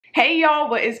Hey y'all,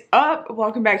 what is up?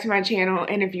 Welcome back to my channel,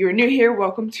 and if you're new here,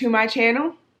 welcome to my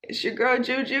channel. It's your girl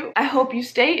Juju. I hope you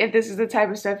stay. If this is the type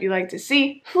of stuff you like to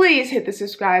see, please hit the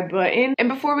subscribe button. And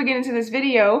before we get into this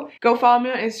video, go follow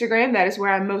me on Instagram. That is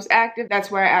where I'm most active. That's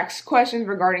where I ask questions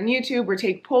regarding YouTube or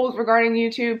take polls regarding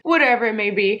YouTube, whatever it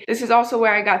may be. This is also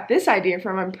where I got this idea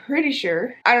from, I'm pretty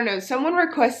sure. I don't know, someone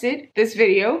requested this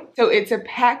video. So it's a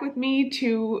pack with me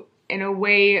to, in a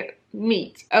way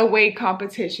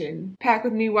competition. Pack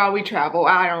with me while we travel.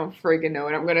 I don't freaking know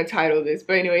what I'm gonna title this,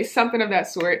 but anyway, something of that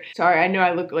sort. Sorry, I know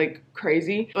I look like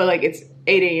crazy, but like it's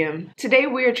 8 a.m. Today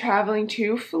we are traveling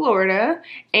to Florida,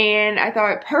 and I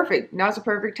thought perfect. Now's the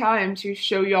perfect time to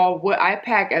show y'all what I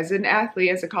pack as an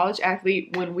athlete, as a college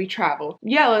athlete when we travel.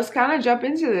 Yeah, let's kind of jump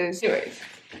into this. Anyways.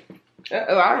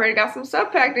 Uh-oh, I already got some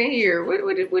stuff packed in here. What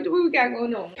we got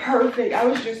going on? Perfect. I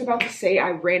was just about to say I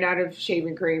ran out of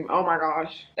shaving cream. Oh my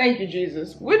gosh. Thank you,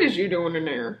 Jesus. What is you doing in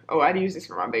there? Oh, I'd use this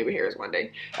for my baby hairs one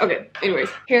day. Okay, anyways.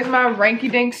 Here's my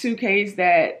ranky-dink suitcase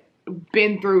that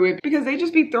been through it because they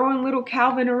just be throwing little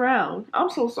Calvin around.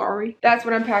 I'm so sorry. That's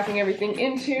what I'm packing everything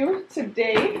into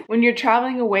today. When you're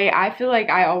traveling away, I feel like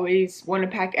I always want to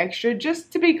pack extra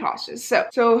just to be cautious.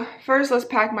 So first let's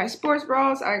pack my sports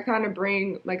bras. I kind of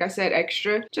bring, like I said,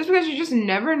 extra just because you just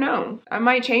never know. I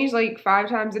might change like 5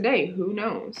 times a day. Who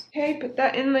knows? Okay, put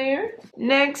that in there.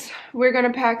 Next, we're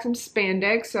gonna pack some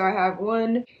spandex. So I have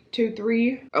 1, 2,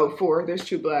 3, 4. There's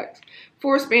 2 blacks.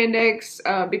 4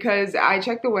 spandex because I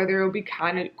checked the weather. It'll be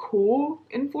kind of cool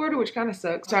in Florida, which kind of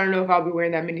sucks. So I don't know if I'll be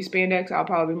wearing that many spandex. I'll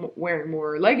probably be wearing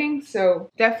more leggings.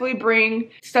 So definitely bring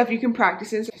stuff you can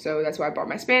practice in. So that's why I bought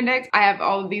my spandex. I have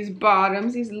all of these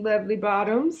bottoms, these lovely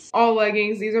bottoms. All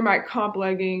leggings. These are my comp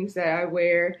leggings that I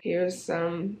wear. Here's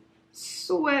some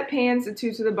sweatpants. The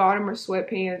 2 to the bottom are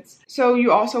sweatpants. So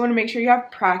you also want to make sure you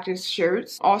have practice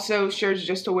shirts. Also shirts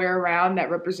just to wear around that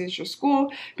represents your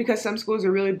school, because some schools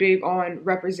are really big on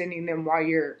representing them while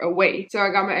you're away. So I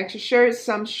got my extra shirts,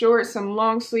 some short, some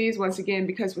long sleeves. Once again,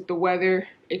 because with the weather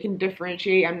it can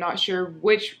differentiate. I'm not sure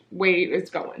which way it's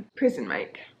going. Prison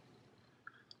mic.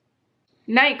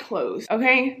 Night clothes,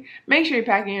 okay? Make sure you're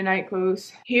packing your night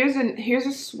clothes. Here's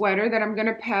a sweater that I'm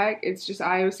gonna pack. It's just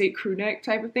Iowa State crew neck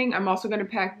type of thing. I'm also gonna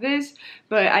pack this,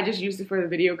 but I just used it for the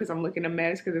video because I'm looking a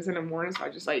mess because it's in the morning, so I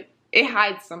just like, it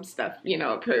hides some stuff, you know,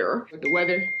 up here with the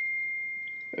weather.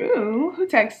 Ooh, who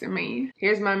texted me?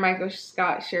 Here's my Michael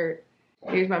Scott shirt.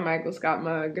 Here's my Michael Scott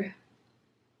mug.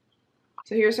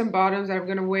 So here's some bottoms that I'm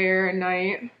gonna wear at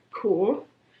night. Cool.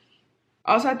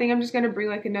 Also, I think I'm just gonna bring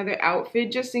like another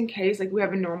outfit just in case like we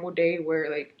have a normal day where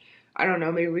like, I don't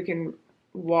know, maybe we can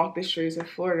walk the streets of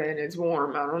Florida and it's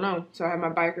warm. I don't know. So I have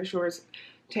my biker shorts,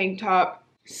 tank top.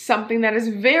 Something that is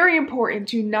very important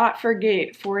to not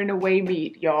forget for an away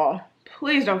meet, y'all.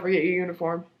 Please don't forget your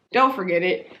uniform. Don't forget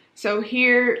it. So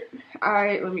here,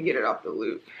 let me get it off the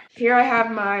loop. Here I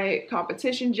have my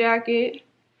competition jacket,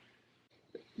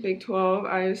 Big 12,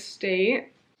 Iowa State.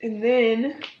 And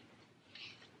then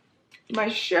my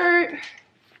shirt,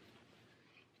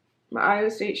 my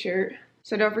Iowa State shirt.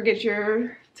 So don't forget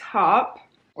your top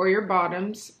or your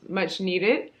bottoms, much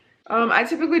needed. I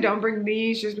typically don't bring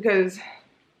these just because,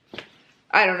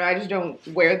 I don't know, I just don't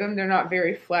wear them. They're not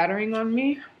very flattering on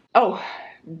me. Oh,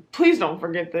 please don't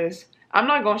forget this. I'm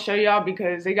not gonna show y'all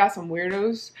because they got some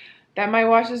weirdos that might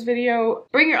watch this video.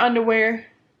 Bring your underwear,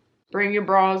 bring your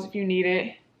bras if you need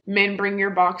it. Men, bring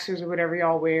your boxers or whatever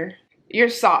y'all wear. Your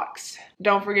socks.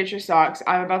 Don't forget your socks.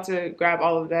 I'm about to grab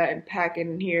all of that and pack it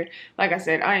in here. Like I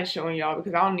said, I ain't showing y'all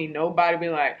because I don't need nobody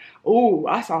being like, oh,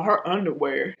 I saw her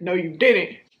underwear. No, you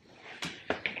didn't.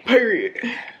 Period.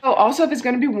 Oh, also, if it's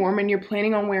going to be warm and you're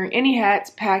planning on wearing any hats,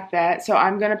 pack that. So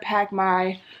I'm going to pack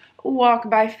my Walk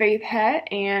by Faith hat.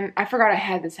 And I forgot I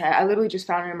had this hat. I literally just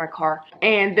found it in my car.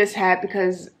 And this hat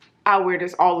because I wear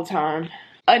this all the time.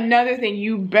 Another thing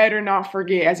you better not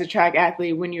forget as a track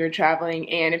athlete when you're traveling,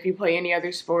 and if you play any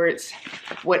other sports,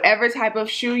 whatever type of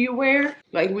shoe you wear,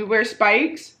 like we wear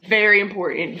spikes, very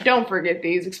important. Don't forget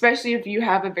these, especially if you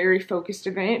have a very focused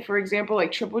event, for example,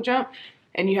 like triple jump,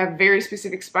 and you have very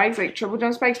specific spikes, like triple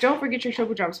jump spikes. Don't forget your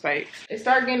triple jump spikes. It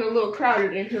started getting a little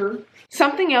crowded in here.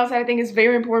 Something else that I think is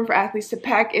very important for athletes to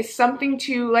pack is something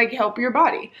to like help your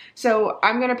body. So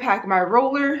I'm gonna pack my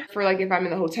roller for like if I'm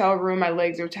in the hotel room, my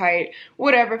legs are tight,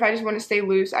 whatever. If I just want to stay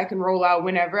loose, I can roll out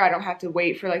whenever. I don't have to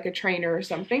wait for like a trainer or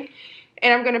something.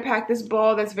 And I'm gonna pack this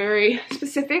ball that's very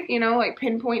specific, you know, like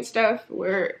pinpoint stuff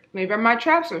where maybe my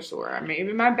traps are sore, or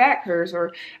maybe my back hurts,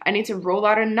 or I need to roll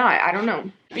out a knot. I don't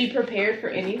know. Be prepared for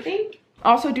anything.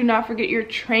 Also, do not forget your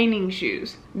training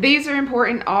shoes. These are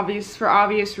important, for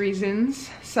obvious reasons.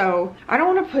 So I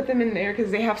don't want to put them in there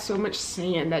because they have so much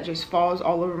sand that just falls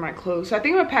all over my clothes. So I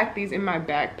think I'm gonna pack these in my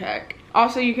backpack.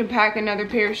 Also, you can pack another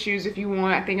pair of shoes if you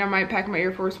want. I think I might pack my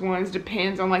Air Force Ones.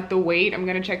 Depends on like the weight. I'm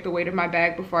gonna check the weight of my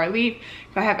bag before I leave.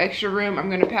 If I have extra room, I'm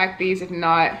gonna pack these. If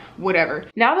not, whatever.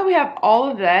 Now that we have all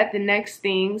of that, the next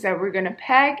things that we're gonna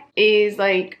pack is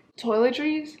like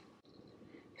toiletries.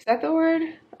 Is that the word?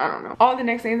 I don't know. All the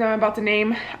next things I'm about to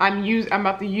name, I'm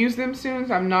about to use them soon,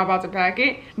 so I'm not about to pack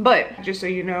it. But just so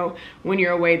you know, when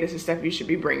you're away, this is stuff you should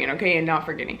be bringing, okay? And not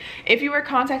forgetting. If you wear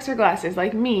contacts or glasses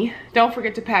like me, don't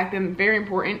forget to pack them. Very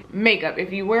important. Makeup.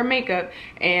 If you wear makeup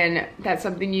and that's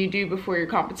something you do before your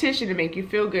competition to make you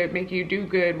feel good, make you do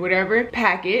good, whatever,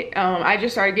 pack it. I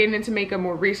just started getting into makeup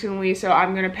more recently, so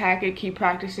I'm gonna pack it, keep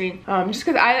practicing. Just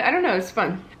because I don't know, it's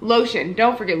fun. Lotion.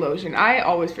 Don't forget lotion. I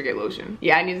always forget lotion.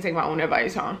 Yeah, I need to take my own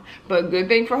advice, huh? But good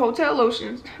thing for hotel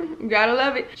lotions. Gotta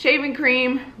love it. Shaving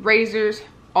cream, razors,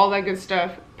 all that good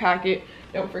stuff. Pack it.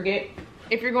 Don't forget.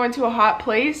 If you're going to a hot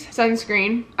place,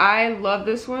 sunscreen. I love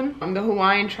this one. The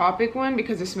Hawaiian Tropic one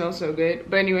because it smells so good.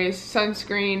 But anyways,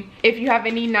 sunscreen. If you have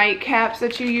any nightcaps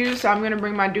that you use, so I'm gonna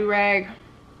bring my do-rag.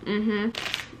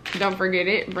 Don't forget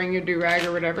it. Bring your do-rag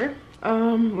or whatever.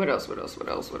 What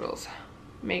else?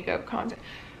 Makeup, contact.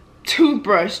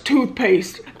 Toothbrush,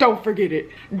 toothpaste. Don't forget it.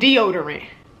 Deodorant.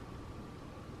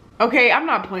 Okay, I'm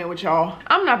not playing with y'all.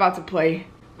 I'm not about to play.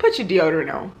 Put your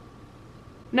deodorant on.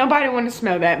 Nobody want to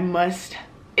smell that must.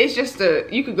 It's just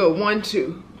you could go 1,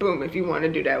 2, boom, if you want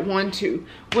to do that. 1, 2,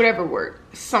 whatever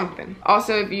works, something.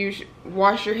 Also, if you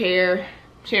wash your hair,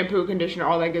 shampoo, conditioner,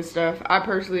 all that good stuff. I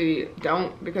personally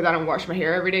don't because I don't wash my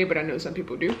hair every day, but I know some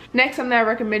people do. Next, something I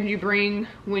recommend you bring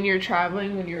when you're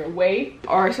traveling, when you're away,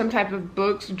 are some type of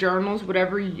books, journals,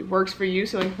 whatever works for you.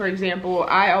 So like, for example,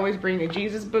 I always bring a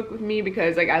Jesus book with me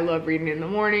because like I love reading in the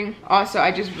morning. Also,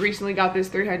 I just recently got this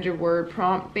 300-word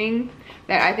prompt thing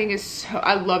that I think is so,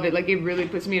 I love it. Like it really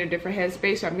puts me in a different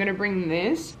headspace. So I'm gonna bring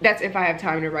this. That's if I have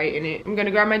time to write in it. I'm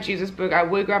gonna grab my Jesus book. I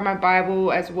would grab my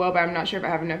Bible as well, but I'm not sure if I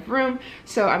have enough room.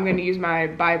 So I'm gonna use my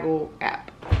Bible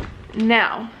app.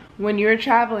 Now, when you're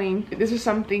traveling, this is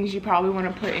some things you probably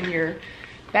wanna put in your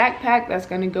backpack that's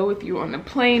gonna go with you on the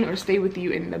plane or stay with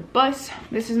you in the bus.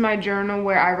 This is my journal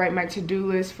where I write my to-do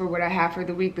list for what I have for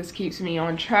the week. This keeps me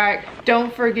on track.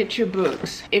 Don't forget your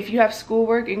books. If you have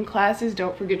schoolwork in classes,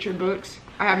 don't forget your books.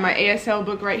 I have my ASL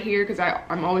book right here because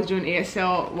I'm always doing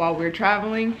ASL while we're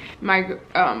traveling. My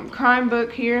crime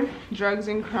book here, Drugs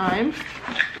and Crime.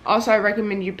 Also, I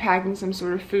recommend you packing some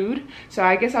sort of food. So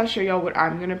I guess I'll show y'all what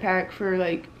I'm gonna pack for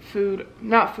like food,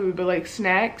 not food, but like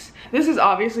snacks. This is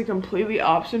obviously completely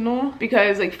optional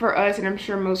because like for us, and I'm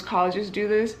sure most colleges do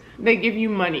this, they give you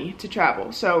money to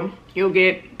travel. So you'll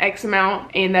get X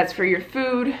amount and that's for your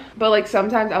food. But like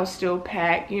sometimes I'll still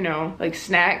pack, you know, like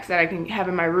snacks that I can have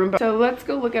in my room. So let's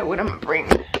go look at what I'm gonna bring.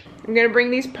 I'm gonna bring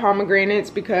these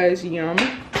pomegranates because yum.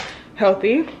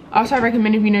 Healthy. Also, I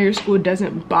recommend if you know your school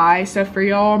doesn't buy stuff for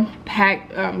y'all,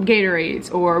 pack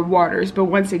Gatorades or waters. But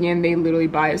once again, they literally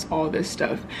buy us all this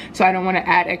stuff. So I don't want to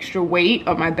add extra weight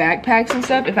on my backpacks and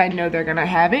stuff if I know they're gonna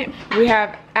have it. We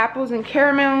have apples and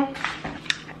caramel,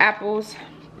 apples,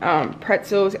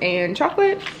 pretzels and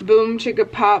chocolate. Boom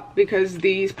chicka pop because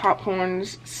these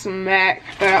popcorns smack.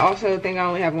 But I also think I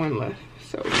only have one left.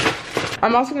 So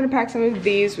I'm also gonna pack some of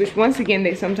these, which once again,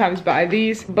 they sometimes buy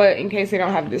these, but in case they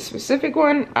don't have this specific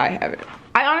one, I have it.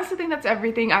 I honestly think that's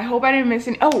everything. I hope I didn't miss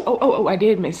any. Oh, I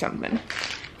did miss something.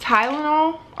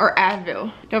 Tylenol or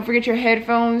Advil. Don't forget your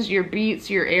headphones, your Beats,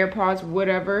 your AirPods,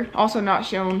 whatever. Also not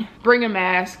shown. Bring a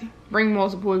mask. Bring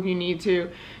multiple if you need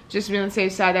to. Just to be on the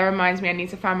safe side. That reminds me, I need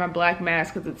to find my black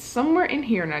mask because it's somewhere in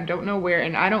here and I don't know where.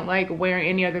 And I don't like wearing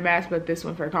any other mask but this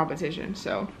one for a competition.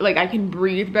 So like I can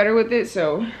breathe better with it.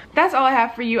 So that's all I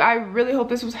have for you. I really hope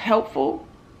this was helpful.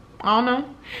 I don't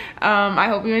know. I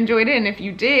hope you enjoyed it. And if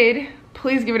you did,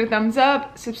 please give it a thumbs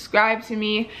up, subscribe to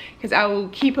me because I will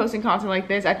keep posting content like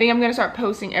this. I think I'm gonna start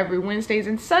posting every Wednesdays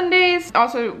and Sundays.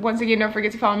 Also, once again, don't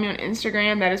forget to follow me on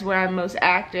Instagram. That is where I'm most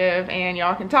active and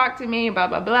y'all can talk to me, blah,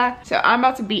 blah, blah. So I'm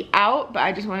about to be out, but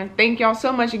I just wanna thank y'all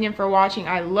so much again for watching.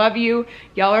 I love you.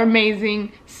 Y'all are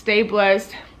amazing. Stay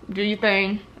blessed, do your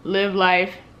thing, live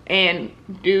life, and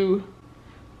do,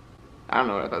 I don't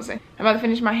know what I was about to say. I'm about to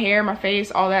finish my hair, my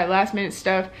face, all that last minute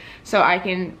stuff so I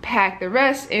can pack the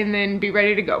rest and then be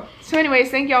ready to go. So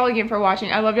anyways, thank y'all again for watching.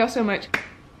 I love y'all so much.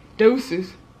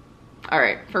 Doses. All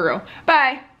right, for real.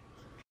 Bye.